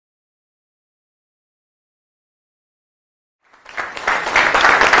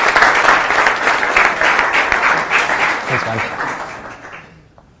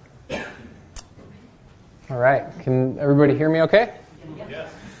All right. Can everybody hear me okay?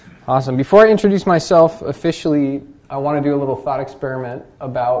 Yes. Awesome. Before I introduce myself officially, I want to do a little thought experiment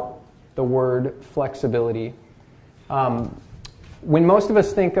about the word flexibility. When most of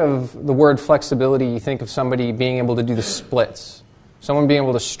us think of the word flexibility, you think of somebody being able to do the splits, someone being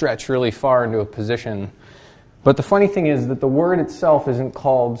able to stretch really far into a position. But the funny thing is that the word itself isn't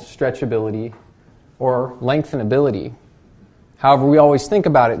called stretchability or lengthenability. However, we always think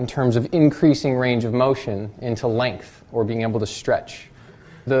about it in terms of increasing range of motion into length or being able to stretch.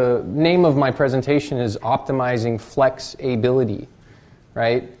 The name of my presentation is Optimizing Flexability,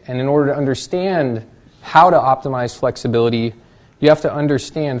 right? And in order to understand how to optimize flexibility, you have to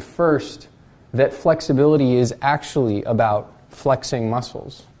understand first that flexibility is actually about flexing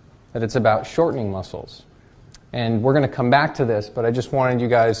muscles, that it's about shortening muscles. And we're going to come back to this, but I just wanted you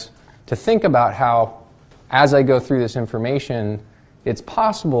guys to think about how, as I go through this information, it's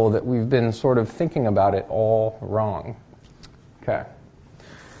possible that we've been sort of thinking about it all wrong. Okay.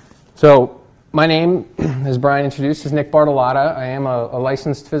 So my name, as Brian introduced, is Nick Bartolotta. I am a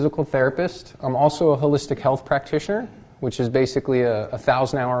licensed physical therapist. I'm also a holistic health practitioner, which is basically a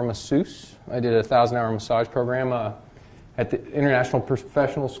 1,000-hour masseuse. I did a 1,000-hour massage program at the International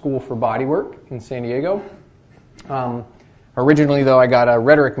Professional School for Bodywork in San Diego. Originally, though, I got a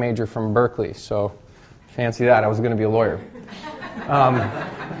rhetoric major from Berkeley, so fancy that. I was going to be a lawyer.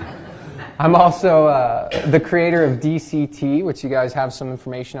 I'm also the creator of DCT, which you guys have some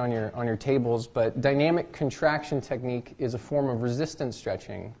information on your tables, but dynamic contraction technique is a form of resistance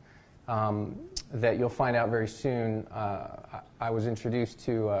stretching that you'll find out very soon. I was introduced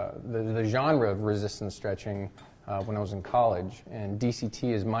to the genre of resistance stretching when I was in college, and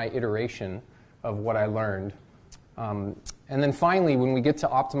DCT is my iteration of what I learned. And then finally, when we get to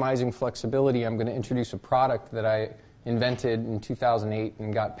optimizing flexibility, I'm going to introduce a product that I invented in 2008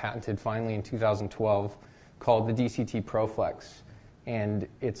 and got patented finally in 2012 called the DCT ProFlex. And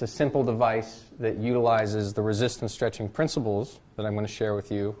it's a simple device that utilizes the resistance stretching principles that I'm going to share with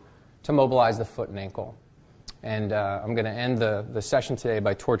you to mobilize the foot and ankle. And I'm going to end the session today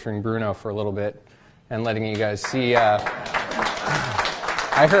by torturing Bruno for a little bit and letting you guys see.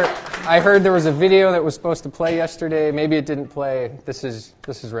 I heard there was a video that was supposed to play yesterday. Maybe it didn't play. This is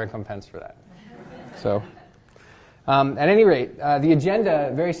recompense for that. So, at any rate, the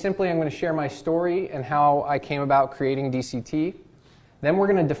agenda, very simply, I'm going to share my story and how I came about creating DCT. Then we're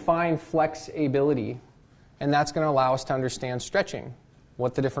going to define flexability, and that's going to allow us to understand stretching,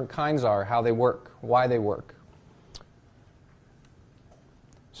 what the different kinds are, how they work, why they work.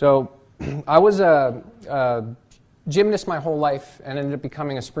 So, I was a gymnast my whole life and ended up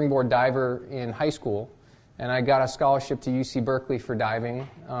becoming a springboard diver in high school. And I got a scholarship to UC Berkeley for diving.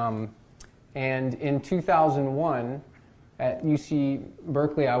 And in 2001, at UC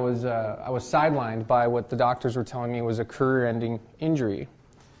Berkeley, I was sidelined by what the doctors were telling me was a career-ending injury.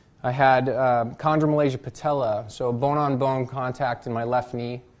 I had chondromalacia patella, so bone-on-bone contact in my left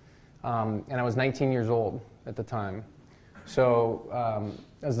knee, and I was 19 years old at the time. So,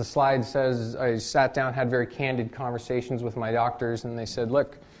 as the slide says, I sat down, had very candid conversations with my doctors, and they said,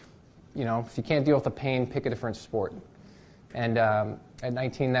 look, you know, if you can't deal with the pain, pick a different sport. And at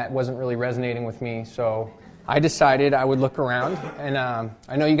 19, that wasn't really resonating with me, so I decided I would look around. And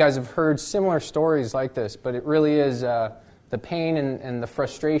I know you guys have heard similar stories like this, but it really is the pain and the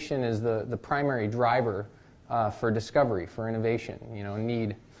frustration is the primary driver for discovery, for innovation. You know,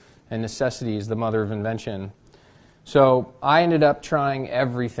 need and necessity is the mother of invention. So I ended up trying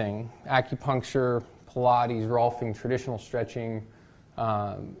everything: acupuncture, Pilates, Rolfing, traditional stretching,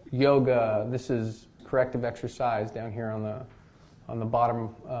 yoga. This is corrective exercise down here on the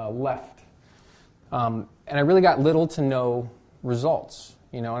bottom left. And I really got little to no results,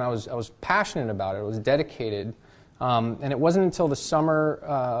 you know, and I was passionate about it. I was dedicated. And it wasn't until the summer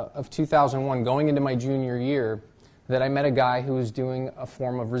of 2001, going into my junior year, that I met a guy who was doing a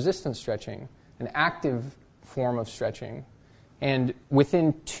form of resistance stretching, an active form of stretching. And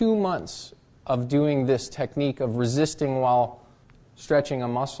within 2 months of doing this technique of resisting while stretching a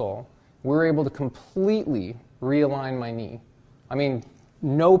muscle, we were able to completely realign my knee. I mean,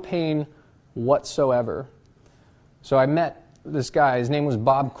 no pain whatsoever. So I met this guy. His name was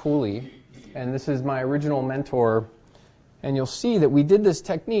Bob Cooley, and this is my original mentor. And you'll see that we did this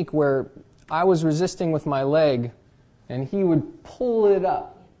technique where I was resisting with my leg, and he would pull it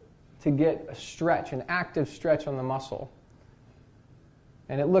up to get a stretch, an active stretch on the muscle.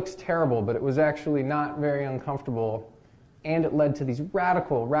 And it looks terrible, but it was actually not very uncomfortable, and it led to these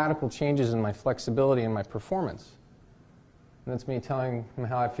radical changes in my flexibility and my performance. And that's me telling him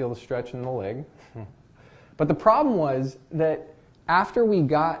how I feel the stretch in the leg. But the problem was that after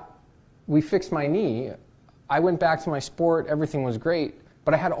we fixed my knee, I went back to my sport, everything was great,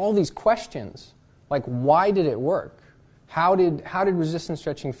 but I had all these questions. Like, why did it work? How did resistance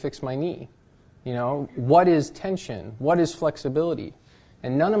stretching fix my knee? You know, what is tension? What is flexibility?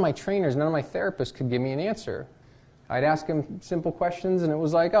 And none of my trainers, none of my therapists could give me an answer. I'd ask them simple questions, and it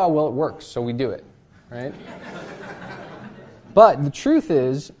was like, oh, well, it works, so we do it, right? But the truth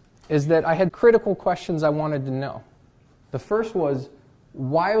is that I had critical questions I wanted to know. The first was,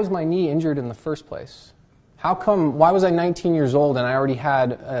 why was my knee injured in the first place? Why was I 19 years old and I already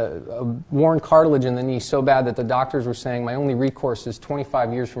had a worn cartilage in the knee so bad that the doctors were saying my only recourse is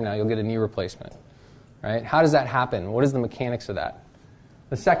 25 years from now you'll get a knee replacement, right? How does that happen? What is the mechanics of that?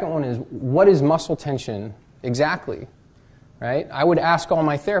 The second one is, what is muscle tension exactly, right? I would ask all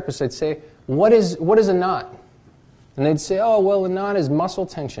my therapists, I'd say, what is a knot? And they'd say, oh, well, a knot is muscle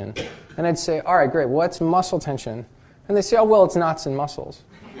tension. And I'd say, all right, great, what's muscle tension? And they say, oh, well, it's knots and muscles.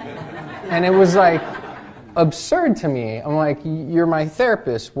 And it was like absurd to me. I'm like, you're my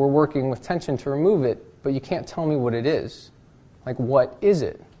therapist. We're working with tension to remove it, but you can't tell me what it is. Like, what is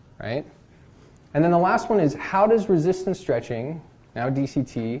it, right? And then the last one is, how does resistance stretching, now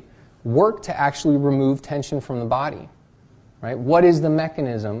DCT, work to actually remove tension from the body, right? What is the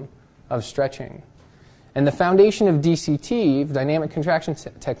mechanism of stretching? And the foundation of DCT, dynamic contraction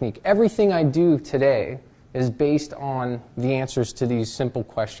technique, everything I do today is based on the answers to these simple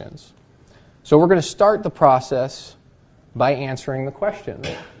questions. So we're going to start the process by answering the questions.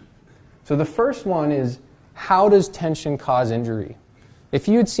 So the first one is, how does tension cause injury? If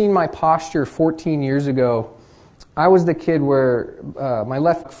you had seen my posture 14 years ago, I was the kid where my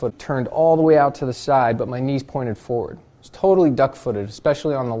left foot turned all the way out to the side, but my knees pointed forward. I was totally duck-footed,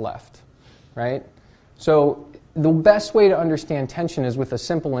 especially on the left, right? So the best way to understand tension is with a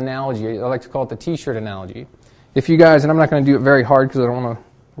simple analogy. I like to call it the T-shirt analogy. If you guys, and I'm not going to do it very hard because I don't want to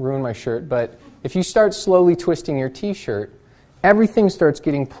ruin my shirt, but if you start slowly twisting your T-shirt, everything starts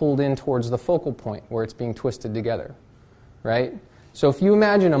getting pulled in towards the focal point where it's being twisted together, right? So if you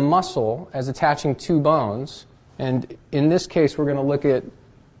imagine a muscle as attaching two bones, and in this case we're going to look at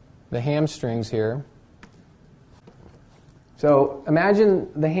the hamstrings here. So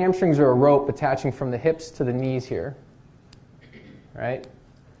imagine the hamstrings are a rope attaching from the hips to the knees here, right?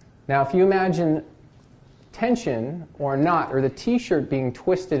 Now if you imagine tension or a knot or the T-shirt being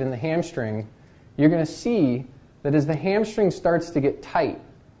twisted in the hamstring, you're going to see that as the hamstring starts to get tight,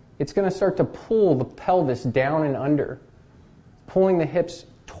 it's going to start to pull the pelvis down and under, pulling the hips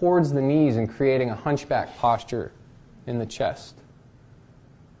towards the knees and creating a hunchback posture in the chest.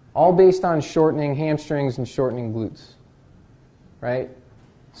 All based on shortening hamstrings and shortening glutes, right?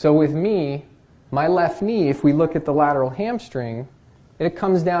 So with me, my left knee, if we look at the lateral hamstring, it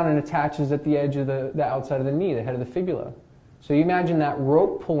comes down and attaches at the edge of the outside of the knee, the head of the fibula. So you imagine that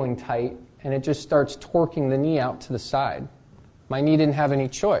rope pulling tight, and it just starts torquing the knee out to the side. My knee didn't have any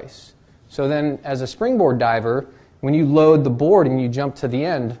choice. So then, as a springboard diver, when you load the board and you jump to the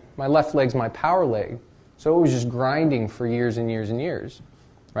end, my left leg's my power leg. So it was just grinding for years and years and years,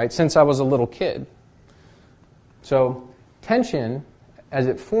 right, since I was a little kid. So tension, as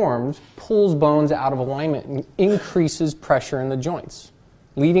it forms, pulls bones out of alignment and increases pressure in the joints,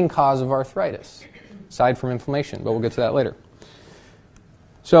 leading cause of arthritis, aside from inflammation, but we'll get to that later.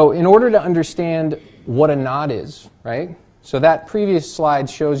 So in order to understand what a knot is, right, so that previous slide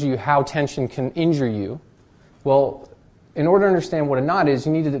shows you how tension can injure you. Well, in order to understand what a knot is,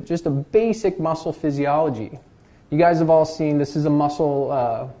 you need just a basic muscle physiology. You guys have all seen, this is a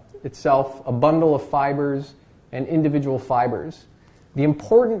muscle itself, a bundle of fibers and individual fibers. The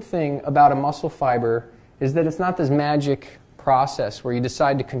important thing about a muscle fiber is that it's not this magic process where you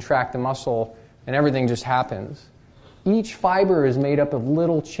decide to contract the muscle and everything just happens. Each fiber is made up of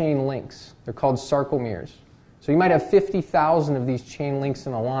little chain links. They're called sarcomeres. So you might have 50,000 of these chain links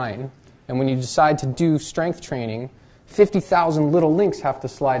in a line, and when you decide to do strength training, 50,000 little links have to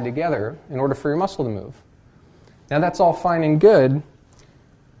slide together in order for your muscle to move. Now that's all fine and good,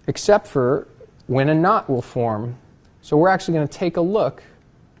 except for when a knot will form. So we're actually going to take a look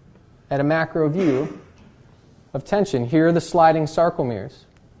at a macro view of tension. Here are the sliding sarcomeres,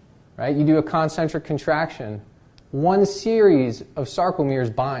 right? You do a concentric contraction. One series of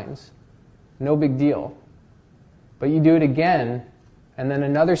sarcomeres binds. No big deal. But you do it again, and then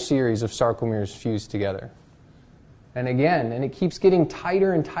another series of sarcomeres fuse together. And again, and it keeps getting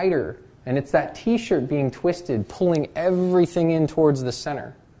tighter and tighter. And it's that T-shirt being twisted, pulling everything in towards the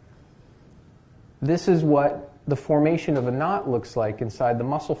center. This is what the formation of a knot looks like inside the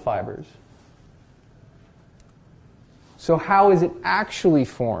muscle fibers. So how is it actually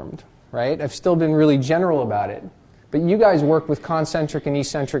formed? right? I've still been really general about it. But you guys work with concentric and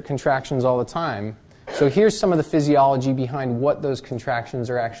eccentric contractions all the time. So here's some of the physiology behind what those contractions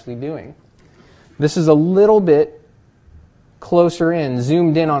are actually doing. This is a little bit closer in,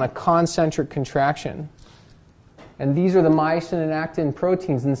 zoomed in on a concentric contraction. And these are the myosin and actin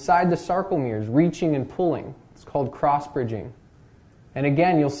proteins inside the sarcomeres, reaching and pulling. It's called cross-bridging. And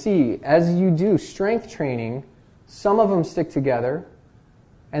again, you'll see, as you do strength training, some of them stick together,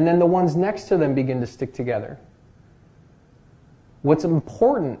 and then the ones next to them begin to stick together. What's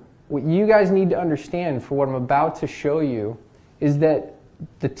important, what you guys need to understand for what I'm about to show you, is that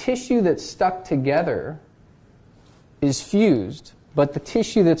the tissue that's stuck together is fused, but the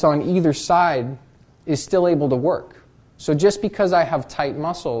tissue that's on either side is still able to work. So just because I have tight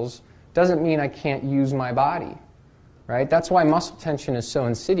muscles doesn't mean I can't use my body, right? That's why muscle tension is so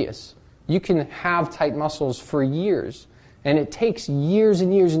insidious. You can have tight muscles for years, and it takes years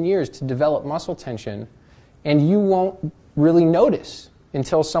and years and years to develop muscle tension, and you won't really notice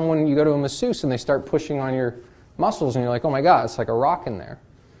until you go to a masseuse and they start pushing on your muscles, and you're like, oh my God, it's like a rock in there,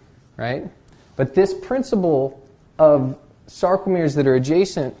 right? But this principle of sarcomeres that are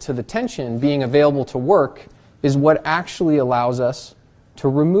adjacent to the tension being available to work is what actually allows us to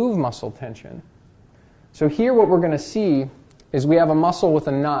remove muscle tension. So here what we're going to see is we have a muscle with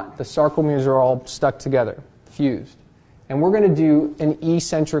a knot. The sarcomeres are all stuck together, fused. And we're going to do an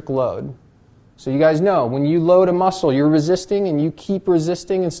eccentric load. So you guys know, when you load a muscle, you're resisting and you keep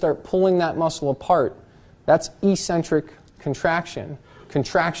resisting and start pulling that muscle apart. That's eccentric contraction,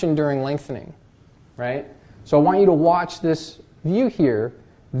 contraction during lengthening, right? So I want you to watch this view here.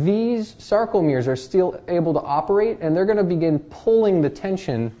 These sarcomeres are still able to operate, and they're going to begin pulling the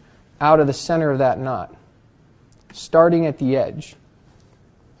tension out of the center of that knot, starting at the edge.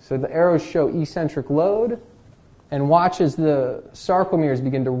 So the arrows show eccentric load, and watch as the sarcomeres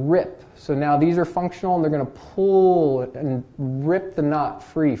begin to rip. So now these are functional, and they're going to pull and rip the knot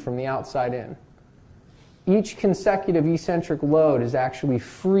free from the outside in. Each consecutive eccentric load is actually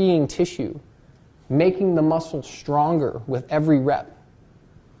freeing tissue, making the muscle stronger with every rep.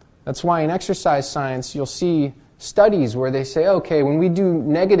 That's why in exercise science you'll see studies where they say, okay, when we do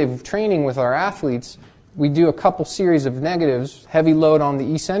negative training with our athletes, we do a couple series of negatives, heavy load on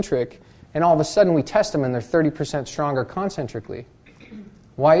the eccentric, and all of a sudden we test them and they're 30% stronger concentrically.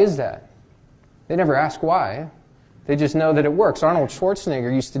 Why is that? They never ask why. They just know that it works. Arnold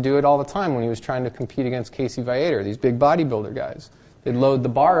Schwarzenegger used to do it all the time when he was trying to compete against Casey Viator, these big bodybuilder guys. They'd load the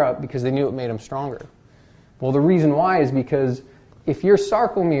bar up because they knew it made them stronger. Well, the reason why is because if your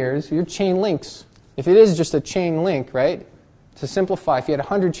sarcomeres, your chain links, if it is just a chain link, right, to simplify, if you had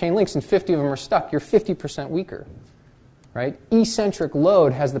 100 chain links and 50 of them are stuck, you're 50% weaker, right? Eccentric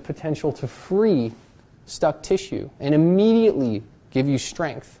load has the potential to free stuck tissue and immediately give you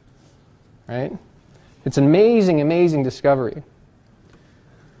strength, right? It's an amazing, amazing discovery.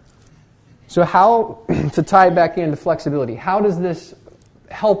 So how, to tie it back into flexibility, how does this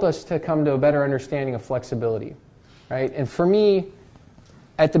help us to come to a better understanding of flexibility, right? And for me,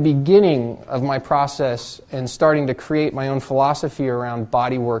 at the beginning of my process and starting to create my own philosophy around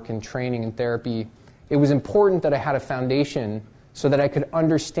body work and training and therapy, it was important that I had a foundation so that I could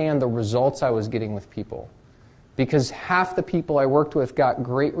understand the results I was getting with people. Because half the people I worked with got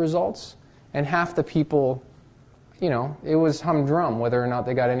great results, and half the people, you know, it was humdrum whether or not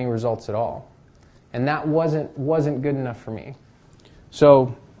they got any results at all. And that wasn't good enough for me.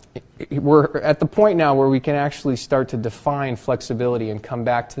 So we're at the point now where we can actually start to define flexibility and come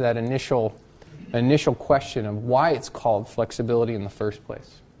back to that initial question of why it's called flexibility in the first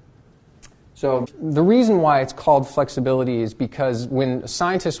place. So the reason why it's called flexibility is because when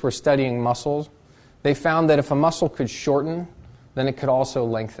scientists were studying muscles, they found that if a muscle could shorten, then it could also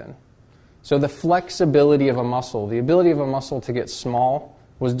lengthen. So the flexibility of a muscle, the ability of a muscle to get small,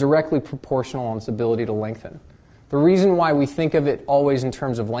 was directly proportional on its ability to lengthen. The reason why we think of it always in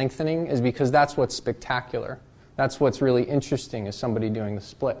terms of lengthening is because that's what's spectacular. That's what's really interesting as somebody doing the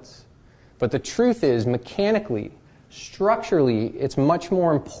splits. But the truth is, mechanically, structurally, it's much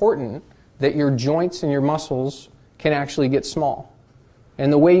more important that your joints and your muscles can actually get small.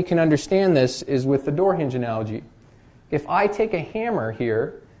 And the way you can understand this is with the door hinge analogy. If I take a hammer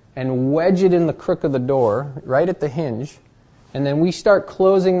here and wedge it in the crook of the door, right at the hinge, and then we start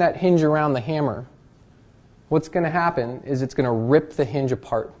closing that hinge around the hammer, what's going to happen is it's going to rip the hinge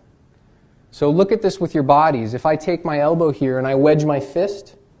apart. So look at this with your bodies. If I take my elbow here and I wedge my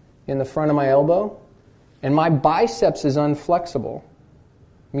fist in the front of my elbow, and my biceps is unflexible,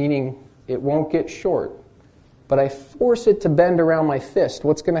 meaning it won't get short, but I force it to bend around my fist,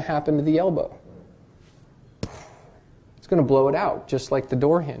 what's going to happen to the elbow? It's going to blow it out, just like the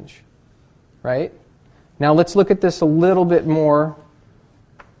door hinge. right? Now let's look at this a little bit more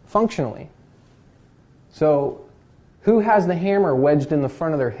functionally. So who has the hammer wedged in the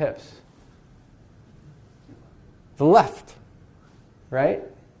front of their hips? The left, right?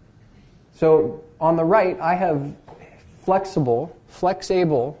 So on the right, I have flexable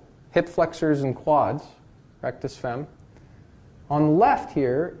hip flexors and quads, rectus fem. On the left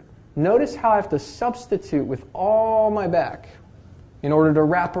here, notice how I have to substitute with all my back in order to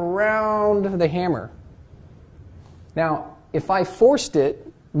wrap around the hammer. Now, if I forced it,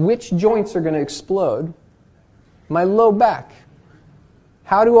 which joints are going to explode? My low back.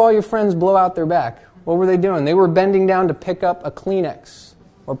 How do all your friends blow out their back? What were they doing? They were bending down to pick up a Kleenex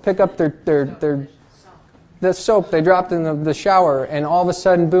or pick up the soap they dropped in the shower, and all of a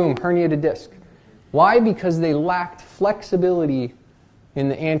sudden, boom, herniated disc. Why? Because they lacked flexibility in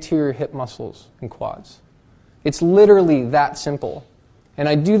the anterior hip muscles and quads. It's literally that simple. And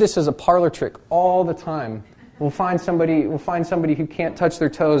I do this as a parlor trick all the time. We'll find somebody who can't touch their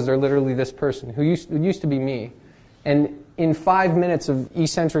toes. They're literally this person, who used to be me. And in 5 minutes of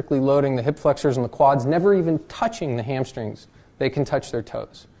eccentrically loading the hip flexors and the quads, never even touching the hamstrings, they can touch their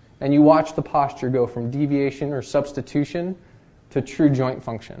toes. And you watch the posture go from deviation or substitution to true joint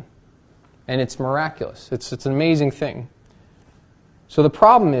function. And it's miraculous. It's an amazing thing. So the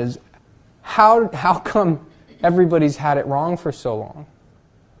problem is, how come everybody's had it wrong for so long?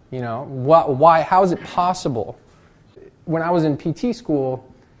 You know, why? How is it possible? When I was in PT school,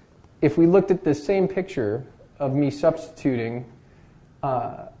 if we looked at this same picture of me substituting,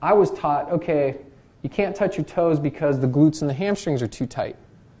 I was taught, okay, you can't touch your toes because the glutes and the hamstrings are too tight,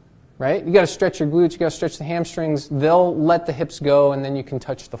 right? You got to stretch your glutes, you got to stretch the hamstrings. They'll let the hips go, and then you can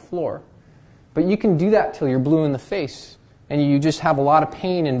touch the floor. But you can do that till you're blue in the face, and you just have a lot of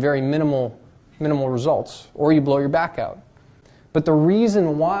pain and very minimal results, or you blow your back out. But the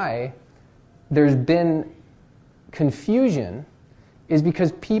reason why there's been confusion is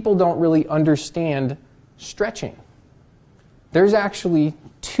because people don't really understand stretching. There's actually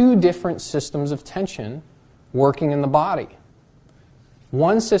two different systems of tension working in the body.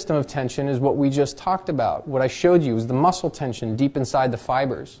 One system of tension is what we just talked about. What I showed you is the muscle tension deep inside the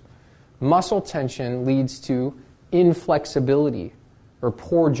fibers. Muscle tension leads to inflexibility or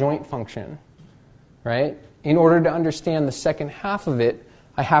poor joint function, right? In order to understand the second half of it,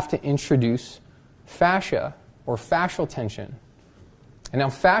 I have to introduce fascia or fascial tension. And now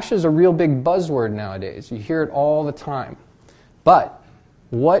fascia is a real big buzzword nowadays. You hear it all the time. But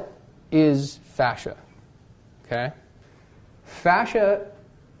what is fascia? Okay? Fascia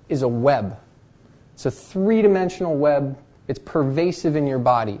is a web. It's a three-dimensional web. It's pervasive in your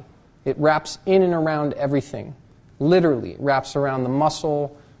body. It wraps in and around everything. Literally, it wraps around the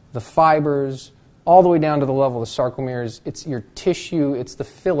muscle, the fibers, all the way down to the level of the sarcomeres. It's your tissue. It's the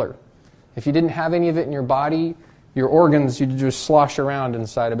filler. If you didn't have any of it in your body, your organs, you'd just slosh around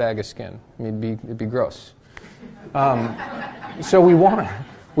inside a bag of skin. I mean, it'd be gross. So we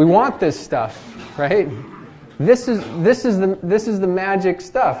want this stuff, right? This is the magic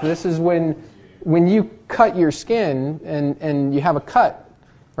stuff. This is when you cut your skin and you have a cut,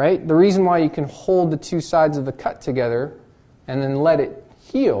 right? The reason why you can hold the two sides of the cut together and then let it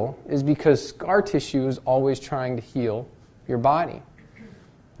heal is because scar tissue is always trying to heal your body.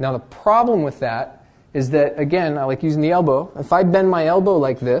 Now the problem with that is that, again, I like using the elbow. If I bend my elbow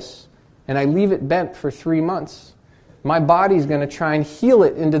like this and I leave it bent for 3 months, my body's going to try and heal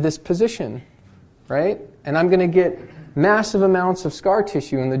it into this position, right? And I'm going to get massive amounts of scar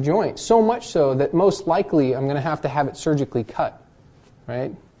tissue in the joint, so much so that most likely I'm going to have it surgically cut,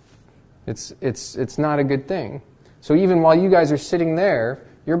 right? It's not a good thing. So even while you guys are sitting there,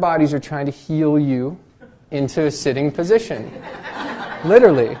 your bodies are trying to heal you into a sitting position,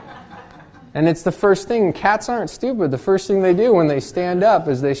 literally. And it's the first thing. Cats aren't stupid. The first thing they do when they stand up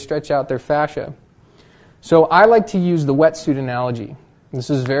is they stretch out their fascia. So I like to use the wetsuit analogy. This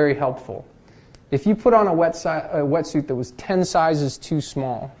is very helpful. If you put on a wetsuit that was 10 sizes too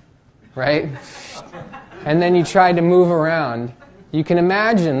small, right, and then you tried to move around, you can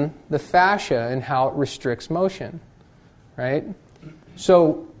imagine the fascia and how it restricts motion, right?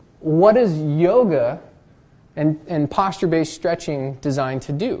 So what is yoga and posture-based stretching designed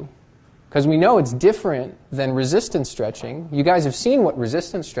to do? Because we know it's different than resistance stretching. You guys have seen what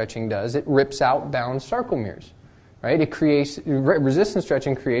resistance stretching does. It rips out bound sarcomeres, right? Resistance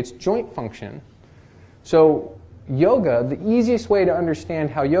stretching creates joint function. So yoga, the easiest way to understand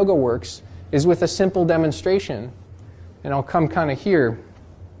how yoga works is with a simple demonstration. And I'll come kind of here.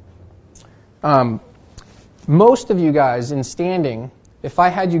 Most of you guys in standing, if I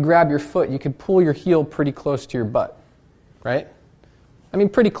had you grab your foot, you could pull your heel pretty close to your butt, right? I mean,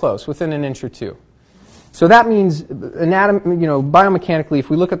 pretty close, within an inch or two. So that means biomechanically, if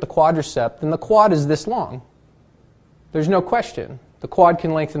we look at the quadricep, then the quad is this long. There's no question. The quad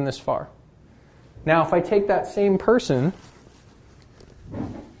can lengthen this far. Now, if I take that same person,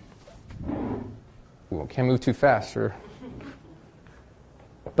 can't move too fast,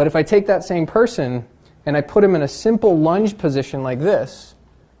 but if I take that same person and I put them in a simple lunge position like this,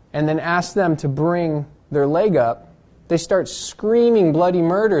 and then ask them to bring their leg up, they start screaming bloody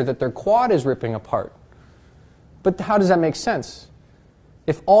murder that their quad is ripping apart. But how does that make sense?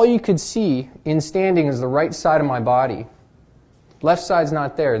 If all you could see in standing is the right side of my body, left side's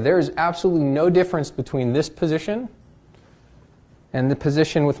not there, there's absolutely no difference between this position and the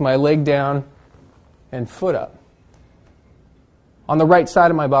position with my leg down and foot up on the right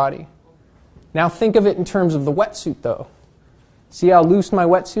side of my body. Now think of it in terms of the wetsuit, though. See how loose my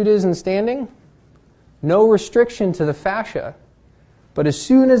wetsuit is in standing? No restriction to the fascia. But as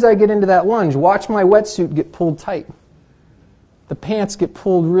soon as I get into that lunge, watch my wetsuit get pulled tight. The pants get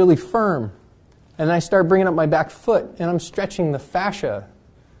pulled really firm. And I start bringing up my back foot, and I'm stretching the fascia.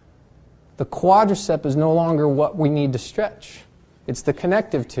 The quadricep is no longer what we need to stretch. It's the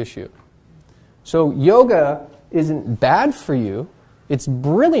connective tissue. So yoga isn't bad for you. It's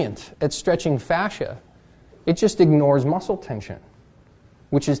brilliant at stretching fascia. It just ignores muscle tension,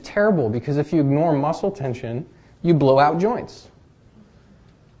 which is terrible because if you ignore muscle tension, you blow out joints.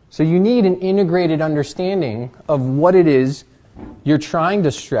 So you need an integrated understanding of what it is you're trying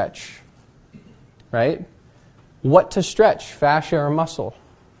to stretch, right? What to stretch, fascia or muscle?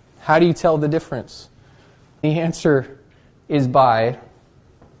 How do you tell the difference? The answer is by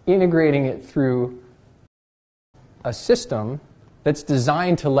integrating it through a system that's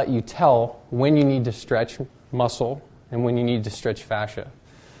designed to let you tell when you need to stretch muscle and when you need to stretch fascia.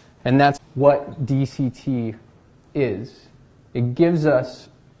 And that's what DCT is. It gives us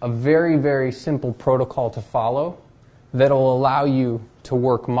a very, very simple protocol to follow that'll allow you to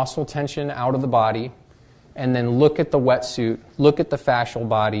work muscle tension out of the body and then look at the wetsuit, look at the fascial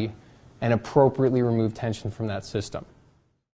body, and appropriately remove tension from that system.